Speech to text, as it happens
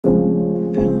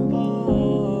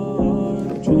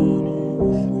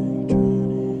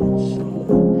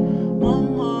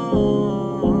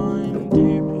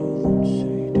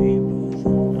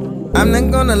I'm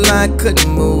not gonna lie,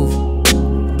 couldn't move.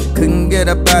 Couldn't get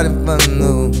up out of my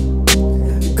move.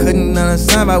 Couldn't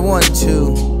understand if I wanted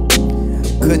to.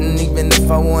 Couldn't even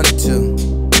if I wanted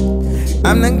to.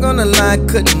 I'm not gonna lie,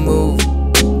 couldn't move.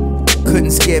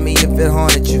 Couldn't scare me if it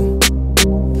haunted you.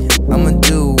 I'ma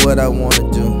do what I wanna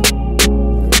do.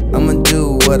 I'ma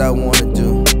do what I wanna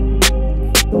do.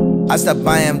 I stopped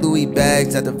buying Louis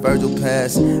bags at the Virgil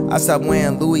Pass. I stopped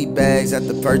wearing Louis bags at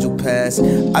the Virgil Pass.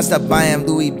 I stopped buying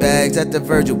Louis bags at the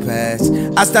Virgil Pass.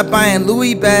 I stopped buying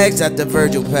Louis bags at the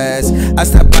Virgil Pass. I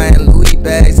stopped buying Louis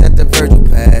bags at the Virgil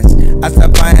Pass. I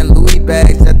stopped buying Louis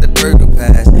bags at the Virgil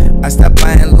Pass. I stopped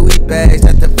buying Louis bags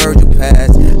at the Virgil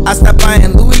Pass. I stopped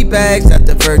buying Louis bags at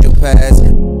the Virgil Pass.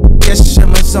 Just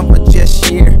shimmer something just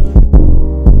here.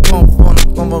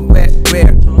 From a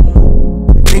where?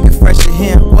 Niggas fresh as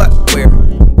him, what, where?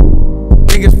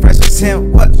 Niggas fresh as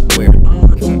him, what, where?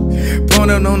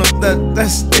 Boning on the blood,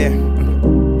 that's there.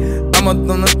 I'm on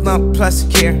the thump plus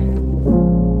care.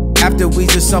 After we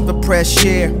do something press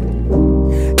share.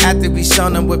 After we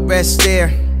shown them with rest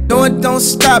there. No, it don't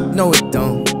stop, no, it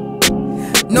don't.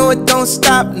 No, it don't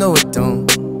stop, no, it don't.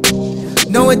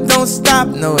 No, it don't stop,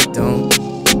 no, it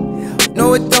don't.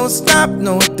 No, it don't stop,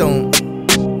 no, it don't.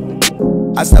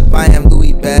 I stopped buying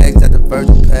Louis bags at the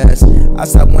Virgil Pass. I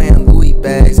stopped wearing Louis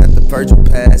bags at the Virgil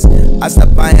Pass. I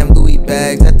stopped buying Louis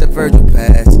bags at the Virgil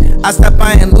Pass. I stopped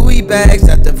buying Louis bags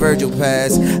at the Virgil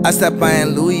Pass. I stopped buying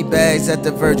Louis bags at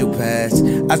the Virgil Pass.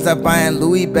 I stopped buying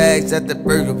Louis bags at the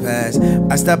Virgil Pass.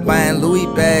 I stopped buying Louis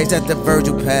bags at the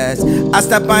Virgil Pass. I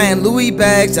stopped buying Louis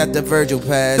bags at the Virgil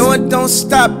Pass. No, it don't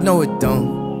stop, no, it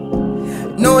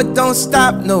don't. No, it don't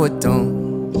stop, no, it don't.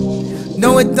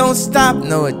 No, it don't stop,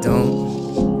 no, it don't.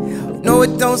 No,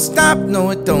 it don't stop, no,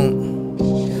 it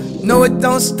don't. No, it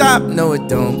don't stop, no, it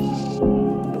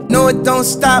don't. No, it don't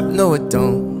stop, no, it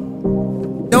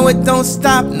don't. No, it don't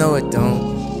stop, no, it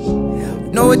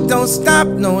don't. No, it don't stop,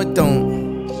 no, it don't.